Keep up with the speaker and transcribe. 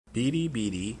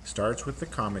BDBD starts with the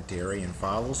commentary and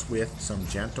follows with some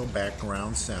gentle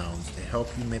background sounds to help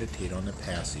you meditate on the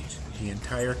passage. The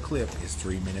entire clip is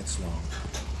 3 minutes long.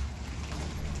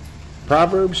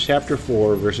 Proverbs chapter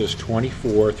 4, verses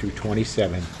 24 through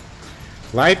 27.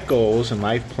 Life goals and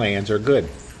life plans are good.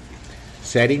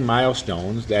 Setting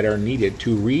milestones that are needed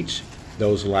to reach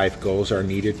those life goals are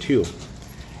needed too.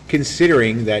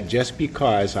 Considering that just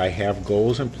because I have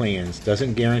goals and plans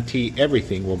doesn't guarantee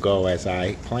everything will go as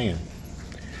I plan.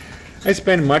 I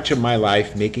spend much of my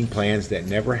life making plans that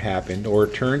never happened or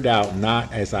turned out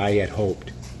not as I had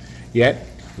hoped. Yet,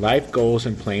 life goals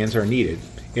and plans are needed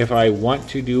if I want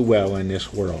to do well in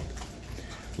this world.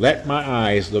 Let my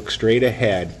eyes look straight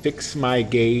ahead, fix my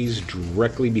gaze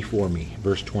directly before me.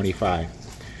 Verse 25.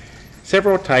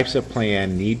 Several types of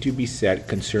plan need to be set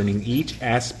concerning each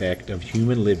aspect of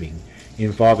human living,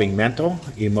 involving mental,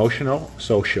 emotional,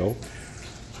 social,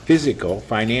 physical,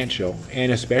 financial,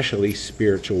 and especially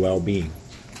spiritual well-being.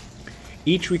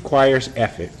 Each requires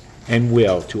effort and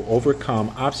will to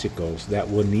overcome obstacles that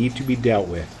will need to be dealt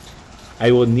with.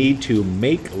 I will need to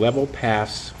make level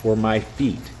paths for my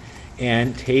feet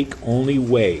and take only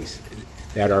ways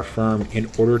that are firm in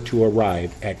order to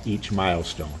arrive at each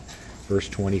milestone. Verse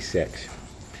 26.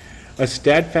 A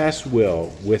steadfast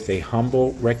will with a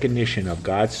humble recognition of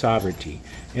God's sovereignty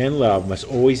and love must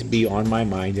always be on my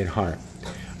mind and heart.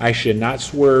 I should not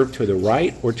swerve to the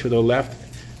right or to the left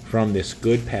from this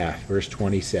good path. Verse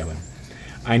 27.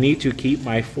 I need to keep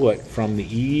my foot from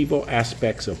the evil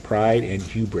aspects of pride and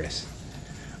hubris.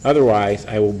 Otherwise,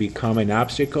 I will become an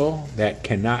obstacle that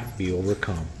cannot be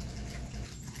overcome.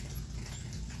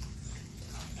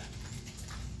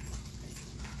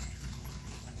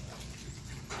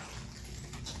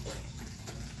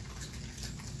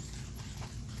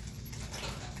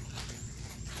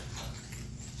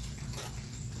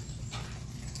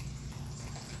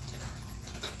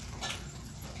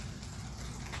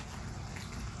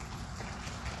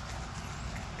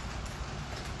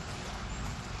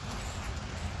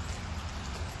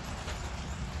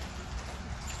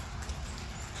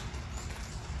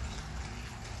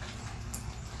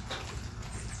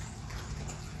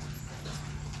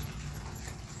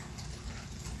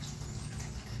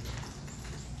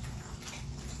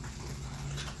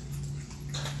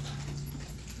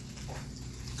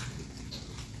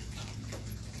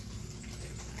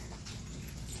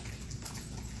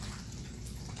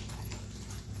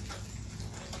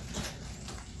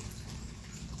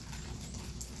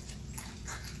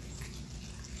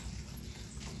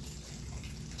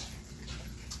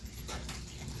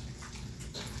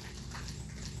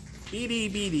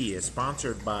 BDBD is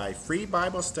sponsored by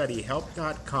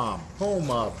FreeBibleStudyHelp.com,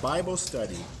 home of Bible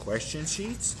study, question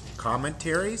sheets,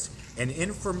 commentaries, and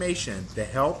information to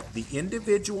help the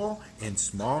individual and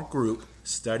small group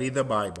study the Bible.